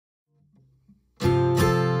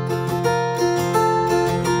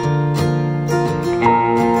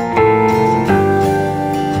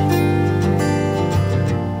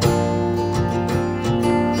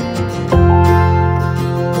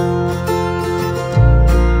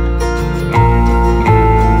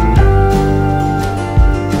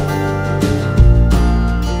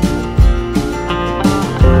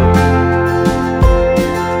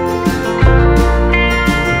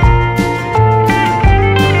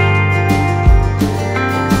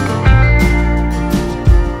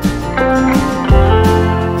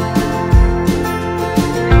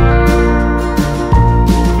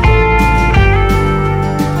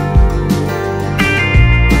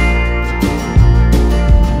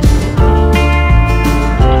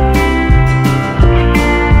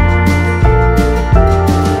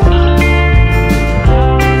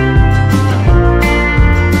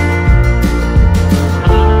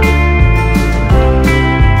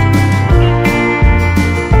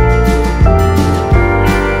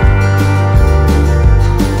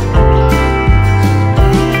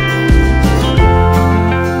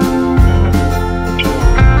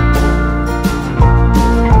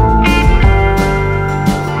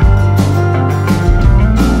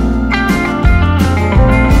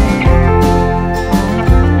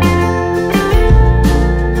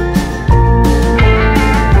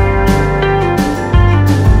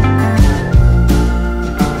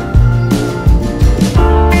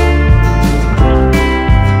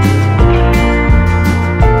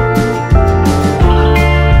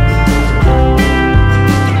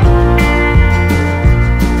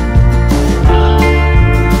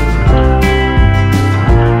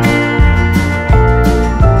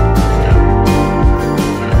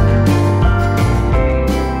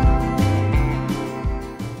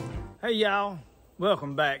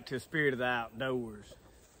Welcome back to Spirit of the Outdoors.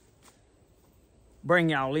 Bring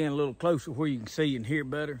y'all in a little closer where you can see and hear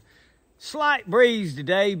better. Slight breeze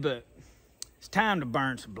today, but it's time to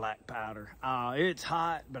burn some black powder. It's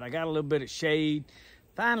hot, but I got a little bit of shade.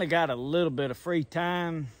 Finally got a little bit of free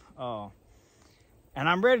time. And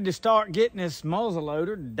I'm ready to start getting this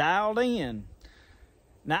muzzleloader dialed in.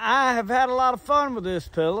 Now, I have had a lot of fun with this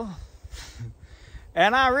pillow.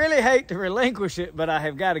 And I really hate to relinquish it, but I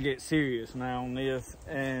have got to get serious now on this.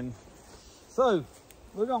 And so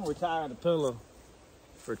we're going to retire the pillow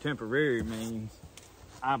for temporary means.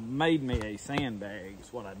 I made me a sandbag,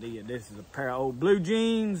 is what I did. This is a pair of old blue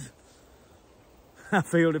jeans. I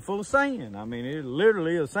filled it full of sand. I mean, it's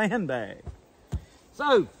literally a sandbag.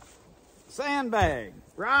 So, sandbag,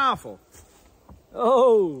 rifle.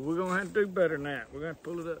 Oh, we're going to have to do better than that. We're going to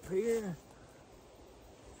pull it up here.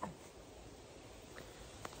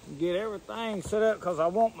 Get everything set up because I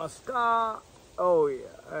want my stock. Oh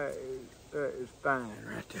yeah, that is fine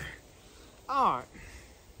right there. All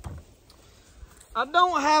right. I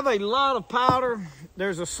don't have a lot of powder.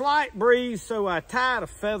 There's a slight breeze, so I tied a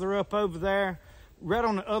feather up over there, right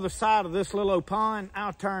on the other side of this little old pond.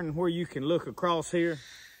 I'll turn where you can look across here.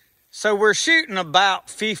 So we're shooting about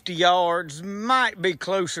 50 yards, might be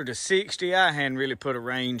closer to 60. I hadn't really put a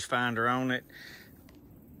rangefinder on it.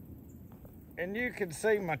 And you can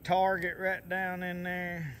see my target right down in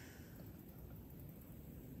there.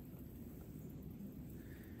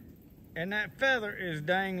 And that feather is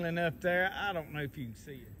dangling up there. I don't know if you can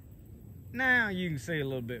see it. Now you can see a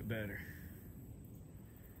little bit better.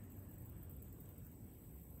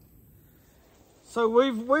 So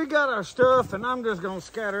we got our stuff, and I'm just gonna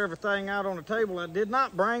scatter everything out on the table. I did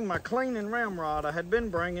not bring my cleaning ramrod. I had been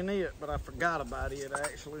bringing it, but I forgot about it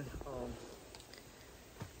actually.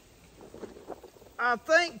 I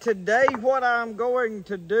think today what I'm going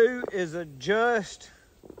to do is adjust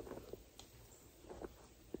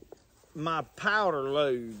my powder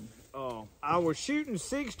load. I was shooting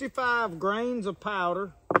 65 grains of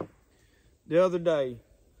powder the other day.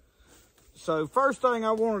 So first thing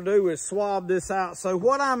I want to do is swab this out. So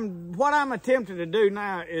what I'm attempting to do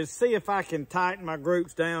now is see if I can tighten my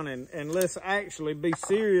groups down and let's actually be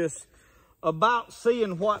serious about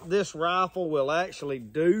seeing what this rifle will actually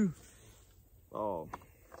do.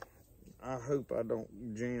 I hope I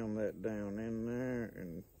don't jam that down in there.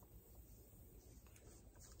 And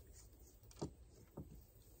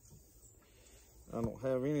I don't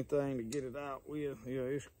have anything to get it out with. Yeah,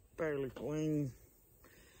 it's fairly clean.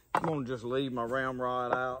 I'm gonna just leave my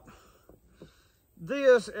ramrod out.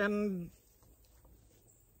 This, and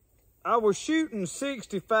I was shooting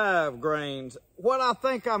 65 grains. What I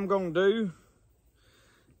think I'm gonna do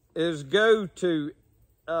is go to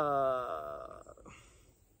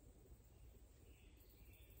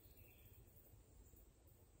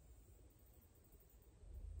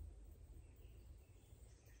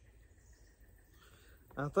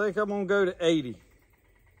I think I'm gonna go to 80.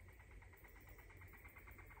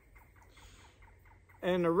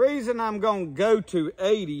 And the reason I'm gonna go to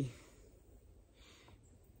 80,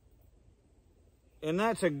 and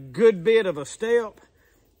that's a good bit of a step,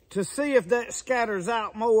 to see if that scatters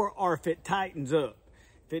out more or if it tightens up.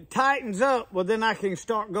 If it tightens up, well then I can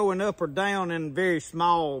start going up or down in very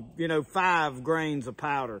small, 5 grains of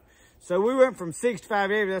powder. So we went from 65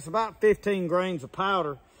 to 80, that's about 15 grains of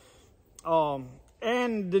powder.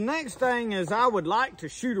 And the next thing is I would like to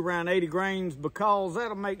shoot around 80 grains because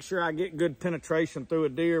that'll make sure I get good penetration through a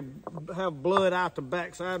deer, have blood out the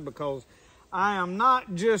backside, because I am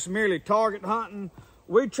not just merely target hunting.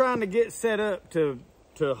 We're trying to get set up to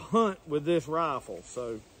hunt with this rifle.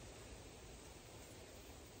 So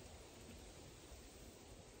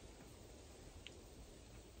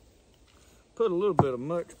put a little bit of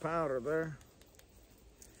much powder there.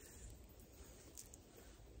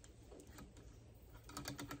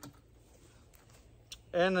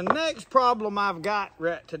 And the next problem I've got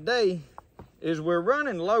right today is we're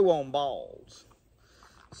running low on balls.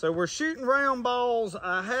 So we're shooting round balls.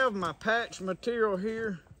 I have my patch material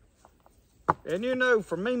here. And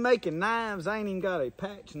for me making knives, I ain't even got a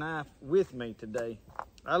patch knife with me today.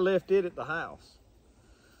 I left it at the house.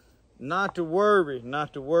 Not to worry,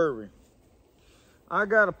 not to worry. I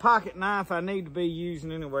got a pocket knife I need to be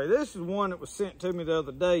using anyway. This is one that was sent to me the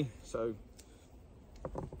other day, so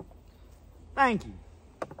thank you.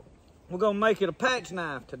 We're gonna make it a patch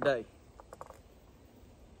knife today.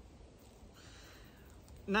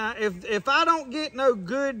 Now, if I don't get no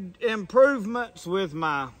good improvements with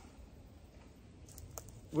my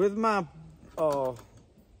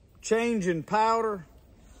changing powder,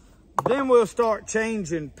 then we'll start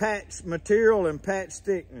changing patch material and patch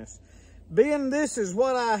thickness. Being this is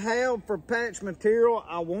what I have for patch material,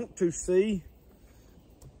 I want to see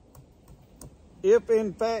if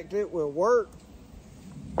in fact it will work.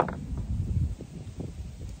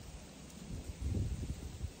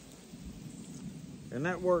 And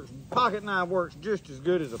that works, pocket knife works just as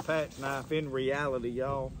good as a patch knife in reality,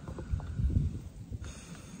 y'all.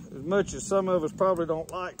 As much as some of us probably don't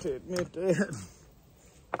like to admit that.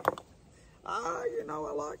 You know,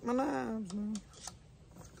 I like my knives, man.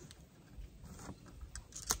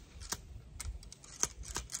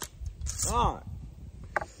 All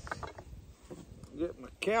right. Get my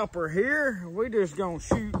caliper here. We just gonna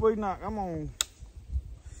shoot. I'm gonna.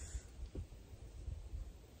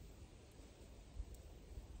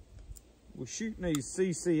 We're shooting these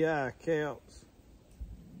CCI caps.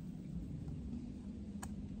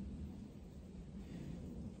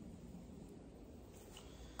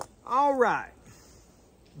 All right,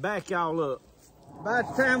 back y'all up. By the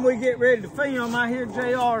time we get ready to film, I hear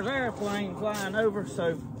JR's airplane flying over.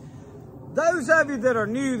 So those of you that are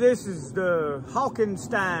new, this is the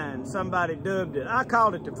Hawkenstein, somebody dubbed it. I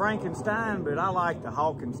called it the Frankenstein, but I like the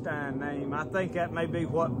Hawkenstein name. I think that may be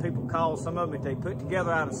what people call some of them that they put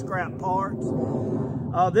together out of scrap parts.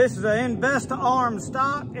 This is an Investa Arms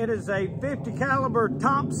stock. It is a 50 caliber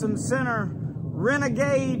Thompson Center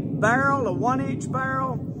Renegade barrel, a 1-inch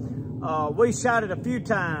barrel. We shot it a few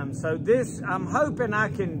times, so this, I'm hoping I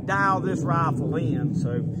can dial this rifle in.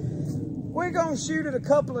 So we're gonna shoot it a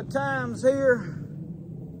couple of times here.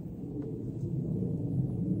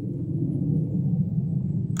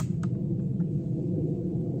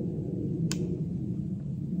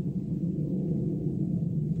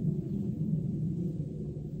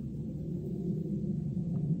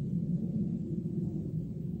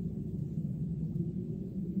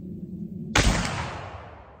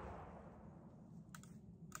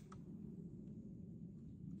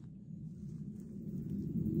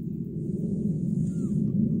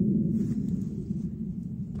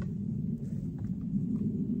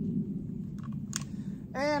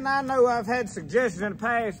 And I know I've had suggestions in the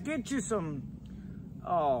past, get you some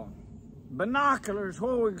binoculars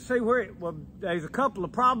where we can see where it, well, there's a couple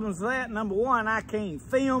of problems with that. Number one, I can't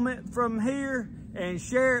film it from here and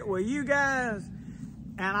share it with you guys.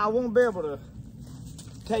 And I won't be able to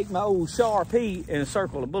take my old Sharpie and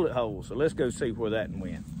circle a bullet hole. So let's go see where that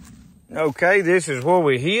went. Okay, this is where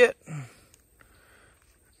we hit.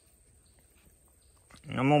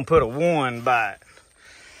 I'm gonna put a 1 by it.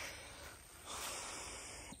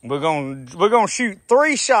 We're gonna shoot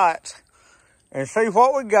 3 shots and see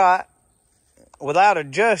what we got without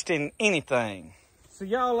adjusting anything. So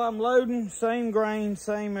y'all, I'm loading, same grain,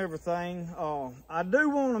 same everything. I do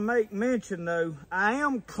want to make mention though, I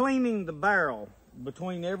am cleaning the barrel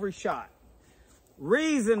between every shot.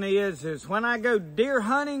 Reason is when I go deer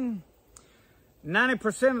hunting,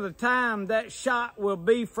 90% of the time that shot will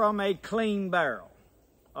be from a clean barrel.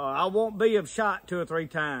 I won't be of shot 2 or 3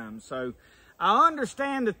 times. So I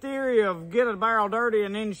understand the theory of get a barrel dirty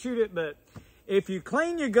and then shoot it, but if you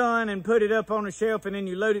clean your gun and put it up on a shelf and then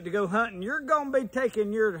you load it to go hunting, you're gonna be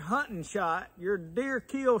taking your hunting shot, your deer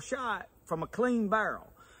kill shot from a clean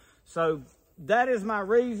barrel. So that is my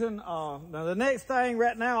reason. Now the next thing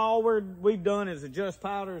right now, all we've done is adjust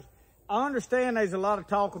powders. I understand there's a lot of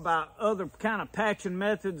talk about other kind of patching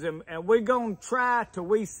methods, and we're gonna try till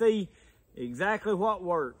we see exactly what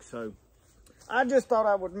works. So I just thought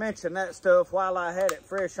I would mention that stuff while I had it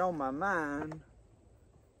fresh on my mind.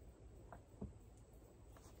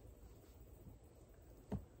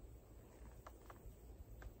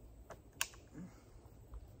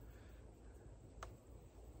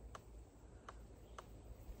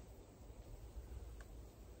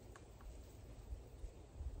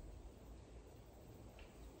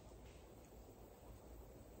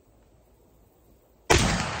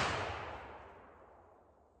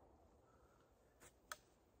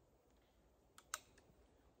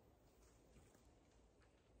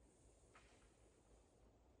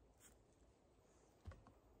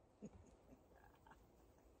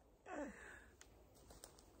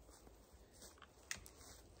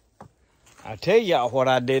 I tell y'all what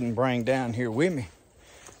I didn't bring down here with me,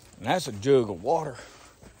 and that's a jug of water.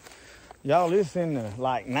 Y'all, it's in the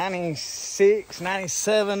like 96,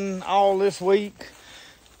 97 all this week,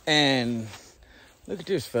 and look at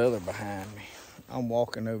this feather behind me. I'm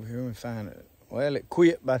walking over here and find it. Well, it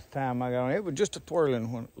quit by the time I got on. It was just a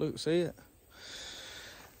twirling when, look, see it?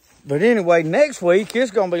 But anyway, next week,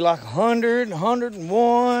 it's gonna be like 100,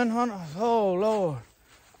 101, 100. Oh, Lord.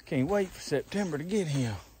 Can't wait for September to get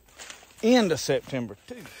here. End of September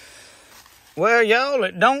too. Well, y'all,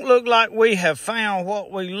 it don't look like we have found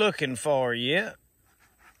what we're looking for yet.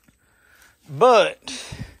 But,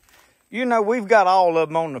 you know, we've got all of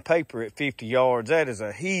them on the paper at 50 yards. That is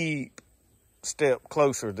a heap step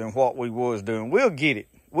closer than what we was doing. We'll get it.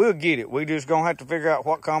 We'll get it. We just gonna have to figure out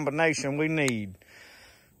what combination we need.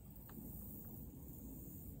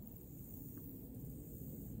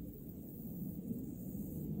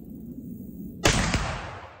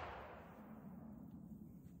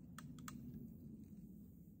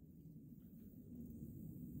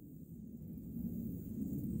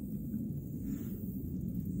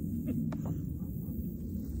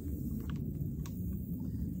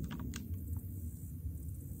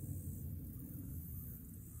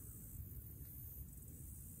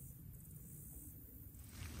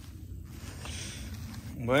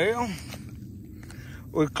 Well,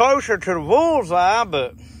 we're closer to the bullseye,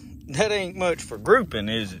 but that ain't much for grouping,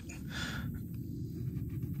 is it?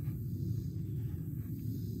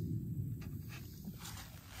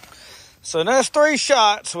 So that's 3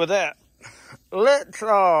 shots with that. Let's,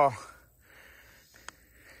 I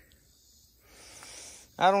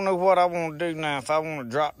don't know what I want to do now. If I want to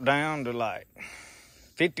drop down to like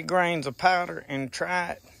 50 grains of powder and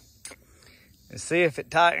try it and see if it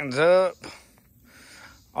tightens up.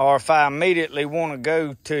 Or if I immediately want to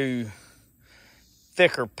go to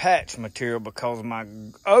thicker patch material, because my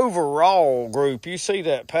overall group, you see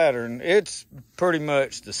that pattern, it's pretty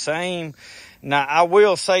much the same. Now, I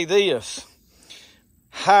will say this,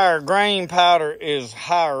 higher grain powder is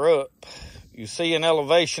higher up. You see an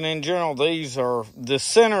elevation in general, these are, the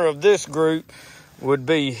center of this group would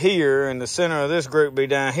be here, and the center of this group be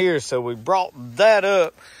down here, so we brought that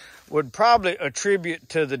up. Would probably attribute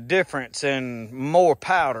to the difference in more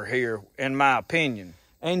powder here, in my opinion.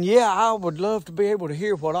 And yeah, I would love to be able to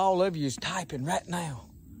hear what all of you is typing right now.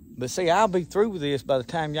 But see, I'll be through with this by the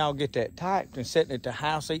time y'all get that typed and sitting at the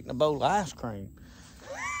house eating a bowl of ice cream.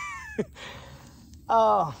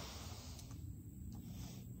 My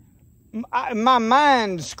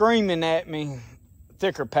mind's screaming at me,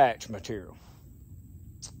 thicker patch material.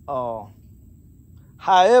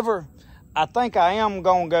 However, I think I am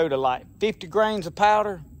going to go to like 50 grains of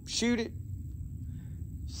powder, shoot it,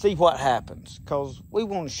 see what happens, because we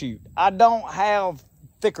want to shoot. I don't have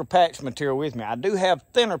thicker patch material with me. I do have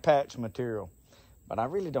thinner patch material, but I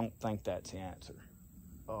really don't think that's the answer.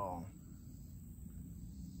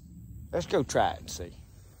 Let's go try it and see.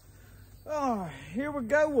 Here we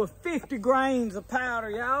go with 50 grains of powder,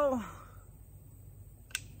 y'all.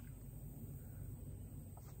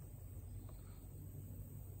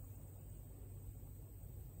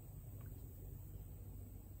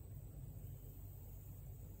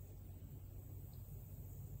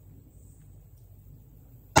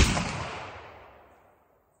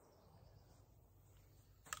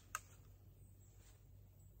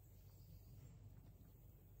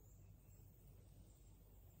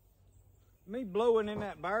 Me blowing in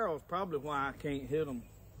that barrel is probably why I can't hit them.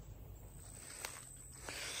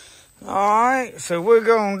 All right, so we're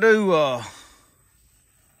gonna do,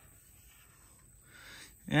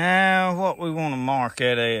 what we want to mark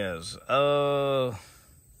it as.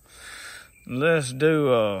 Let's do,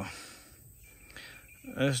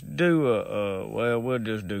 well, we'll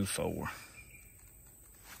just do 4.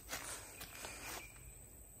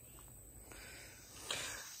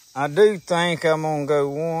 I do think I'm gonna go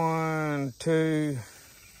 1, 2,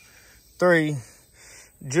 3,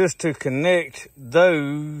 just to connect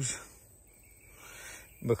those,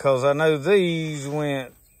 because I know these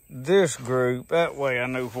went this group. That way I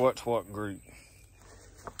know what's what group.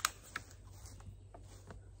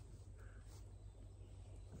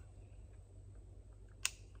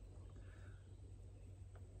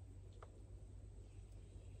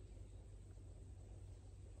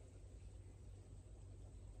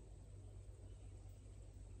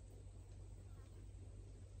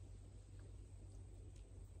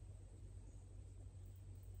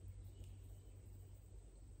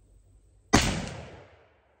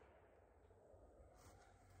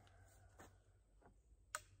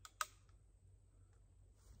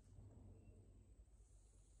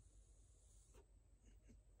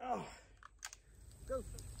 Oh, go.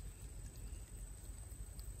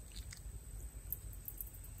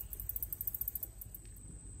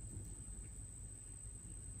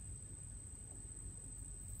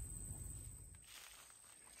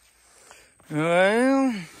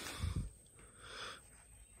 Well,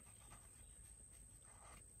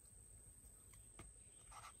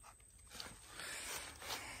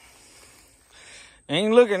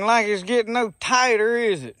 ain't looking like it's getting no tighter,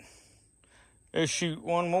 is it? Let's shoot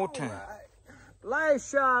one more time. Right.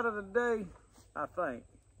 Last shot of the day, I think,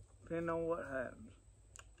 depending on what happens.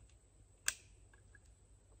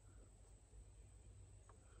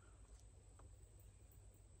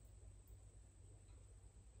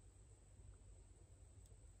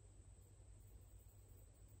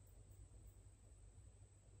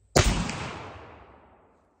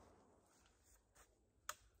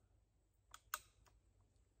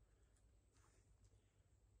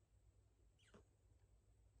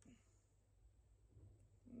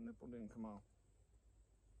 nipple didn't come off.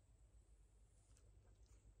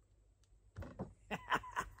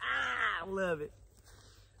 I love it.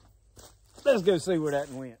 Let's go see where that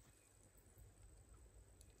went.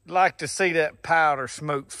 Like to see that powder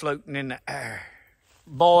smoke floating in the air.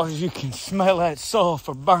 Boys, you can smell that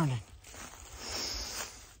sulfur burning.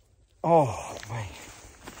 Oh, man.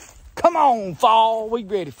 Come on, fall. We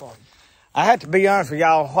ready for you. I had to be honest with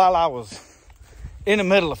y'all, while I was in the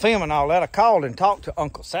middle of filming all that, I called and talked to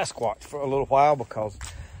Uncle Sasquatch for a little while, because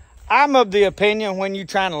I'm of the opinion when you're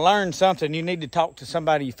trying to learn something, you need to talk to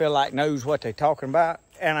somebody you feel like knows what they're talking about,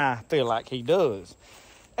 and I feel like he does.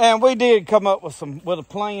 And we did come up with a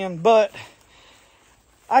plan, but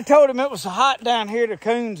I told him it was so hot down here, the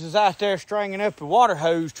coons is out there stringing up the water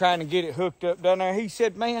hose trying to get it hooked up down there. He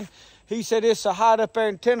said, man, he said it's so hot up there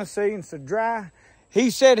in Tennessee and so dry. He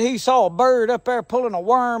said he saw a bird up there pulling a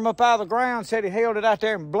worm up out of the ground, said he held it out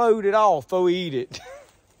there and blowed it off before he eat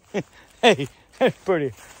it. Hey, that's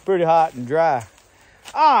pretty hot and dry.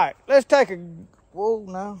 All right, let's take a, whoa,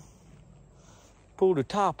 now. Pull the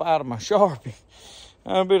top out of my Sharpie.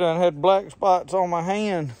 I bet I had black spots on my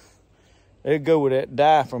hand. They'd go with that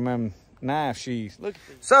dye from them knife sheaths. Look at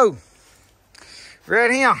this. So, right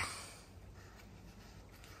here.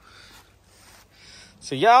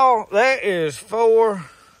 So y'all, that is 4,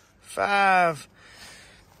 5.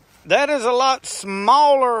 That is a lot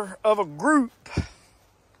smaller of a group.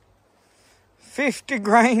 50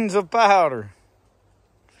 grains of powder.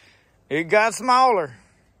 It got smaller.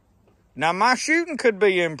 Now my shooting could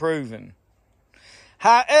be improving.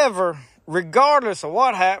 However, regardless of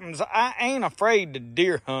what happens, I ain't afraid to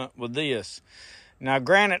deer hunt with this. Now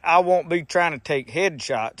granted, I won't be trying to take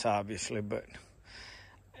headshots, obviously, but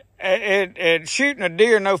shooting a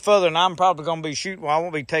deer no further than I'm probably going to be shooting. Well, I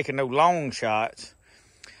won't be taking no long shots.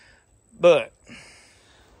 But,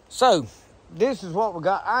 so, this is what we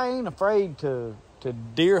got. I ain't afraid to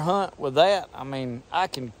deer hunt with that. I mean, I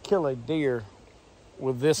can kill a deer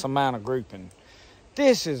with this amount of grouping.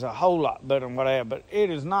 This is a whole lot better than what I have, but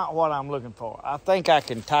it is not what I'm looking for. I think I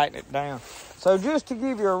can tighten it down. So just to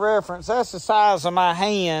give you a reference, that's the size of my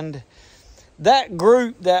hand. That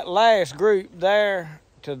group, that last group there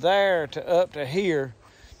to up to here,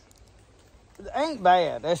 ain't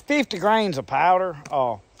bad. That's 50 grains of powder.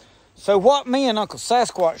 So what me and Uncle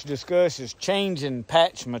Sasquatch discussed is changing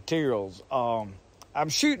patch materials. I'm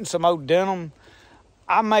shooting some old denim.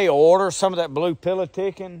 I may order some of that blue pillow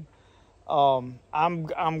ticking. I'm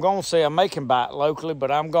going to say I can buy it locally,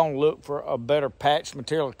 but I'm going to look for a better patch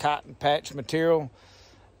material, a cotton patch material.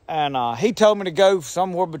 And he told me to go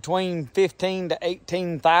somewhere between 15 to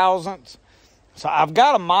 18 thousandths. So I've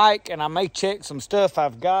got a mic, and I may check some stuff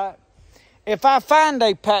I've got. If I find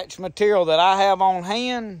a patch material that I have on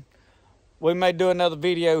hand, we may do another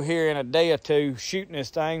video here in a day or two shooting this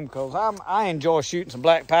thing, because I enjoy shooting some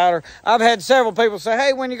black powder. I've had several people say,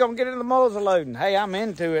 hey, when you going to get into the muzzle loading? Hey, I'm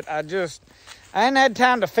into it. I ain't had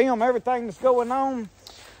time to film everything that's going on.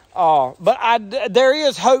 But there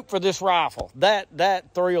is hope for this rifle.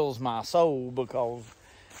 That thrills my soul, because,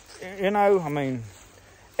 you know, I mean,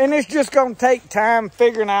 and it's just going to take time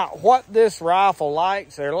figuring out what this rifle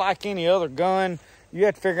likes. Or like any other gun, you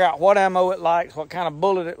have to figure out what ammo it likes, what kind of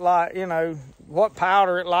bullet it likes, you know, what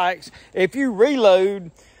powder it likes. If you reload,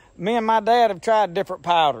 me and my dad have tried different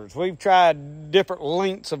powders. We've tried different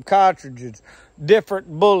lengths of cartridges, different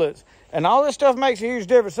bullets, and all this stuff makes a huge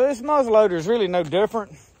difference. So this muzzleloader is really no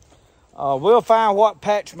different. We'll find what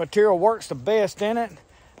patch material works the best in it.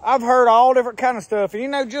 I've heard all different kind of stuff. And you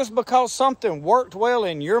know, just because something worked well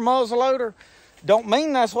in your muzzleloader, don't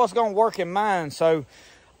mean that's what's going to work in mine. So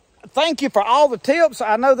thank you for all the tips.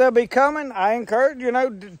 I know they'll be coming. I encourage you,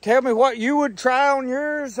 to tell me what you would try on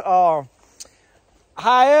yours.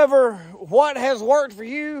 However, what has worked for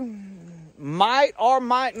you might or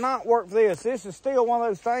might not work for this. This is still one of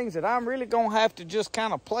those things that I'm really going to have to just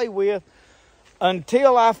kind of play with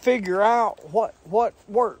until I figure out what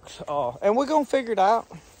works. And we're going to figure it out.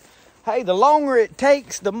 Hey, the longer it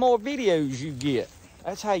takes, the more videos you get.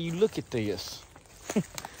 That's how you look at this.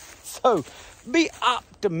 So, be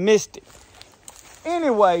optimistic.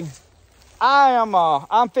 Anyway,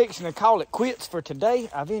 I'm fixing to call it quits for today.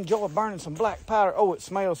 I've enjoyed burning some black powder. Oh, it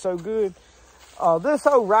smells so good. This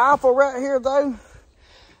old rifle right here, though,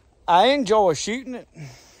 I enjoy shooting it.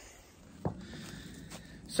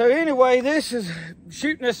 So anyway, this is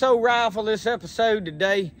shooting this old rifle, this episode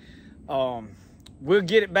today. We'll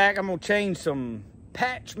get it back. I'm going to change some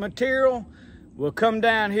patch material. We'll come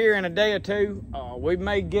down here in a day or two. We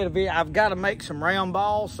may get a video. I've got to make some round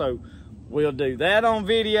balls, so we'll do that on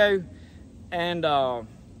video and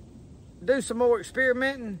do some more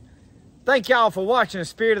experimenting. Thank y'all for watching The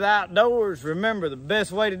Spirit of the Outdoors. Remember, the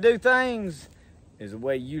best way to do things is the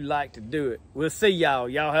way you like to do it. We'll see y'all.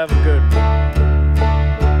 Y'all have a good one.